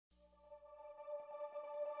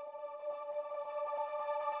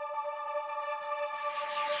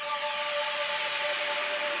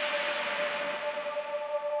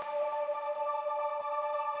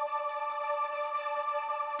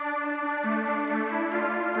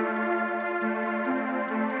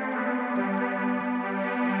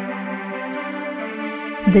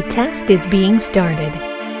The test is being started.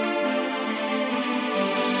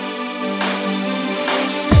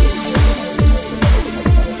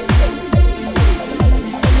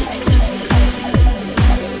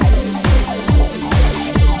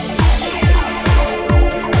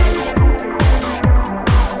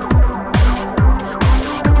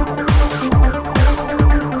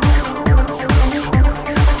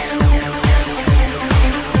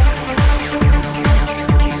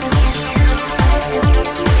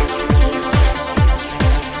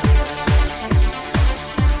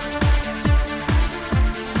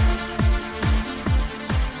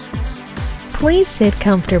 Please sit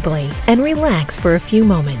comfortably and relax for a few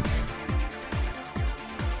moments.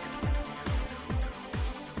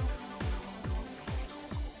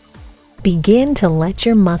 Begin to let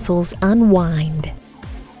your muscles unwind.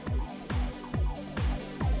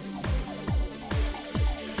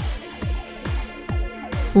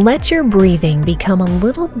 Let your breathing become a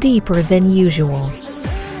little deeper than usual.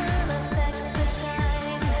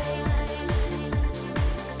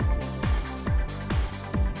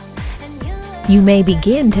 You may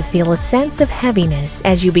begin to feel a sense of heaviness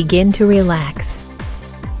as you begin to relax.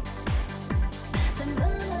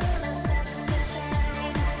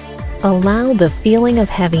 Allow the feeling of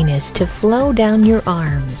heaviness to flow down your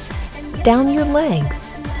arms, down your legs.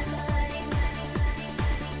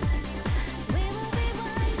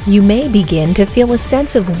 You may begin to feel a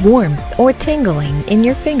sense of warmth or tingling in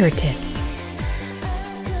your fingertips.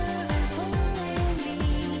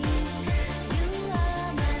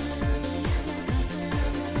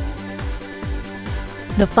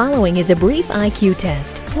 The following is a brief IQ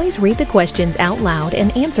test. Please read the questions out loud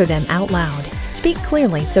and answer them out loud. Speak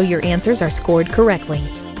clearly so your answers are scored correctly.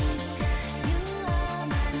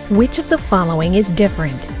 Which of the following is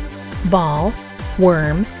different? Ball,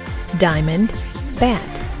 worm, diamond, bat.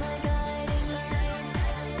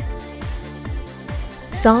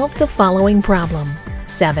 Solve the following problem.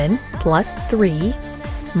 7 plus 3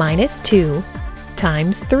 minus 2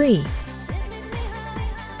 times 3.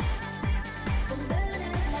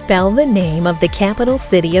 Spell the name of the capital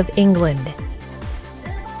city of England.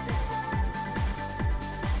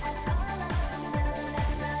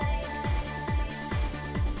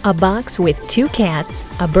 A box with 2 cats,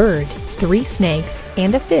 a bird, 3 snakes,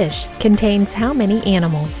 and a fish contains how many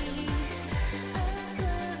animals?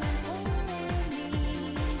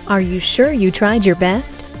 Are you sure you tried your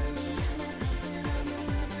best?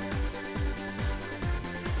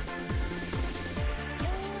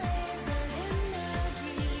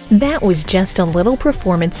 That was just a little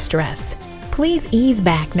performance stress. Please ease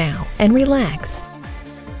back now and relax.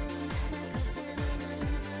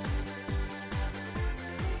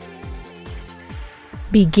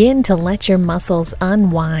 Begin to let your muscles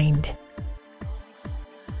unwind.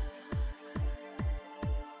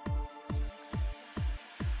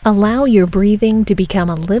 Allow your breathing to become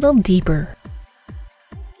a little deeper.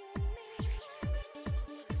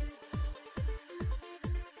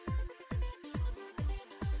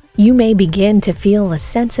 You may begin to feel a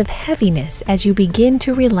sense of heaviness as you begin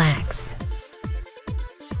to relax.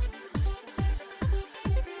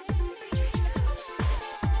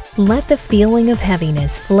 Let the feeling of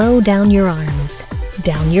heaviness flow down your arms,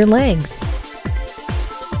 down your legs.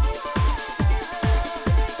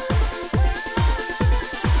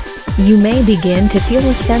 You may begin to feel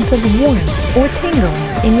a sense of warmth or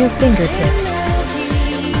tingling in your fingertips.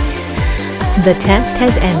 The test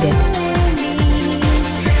has ended.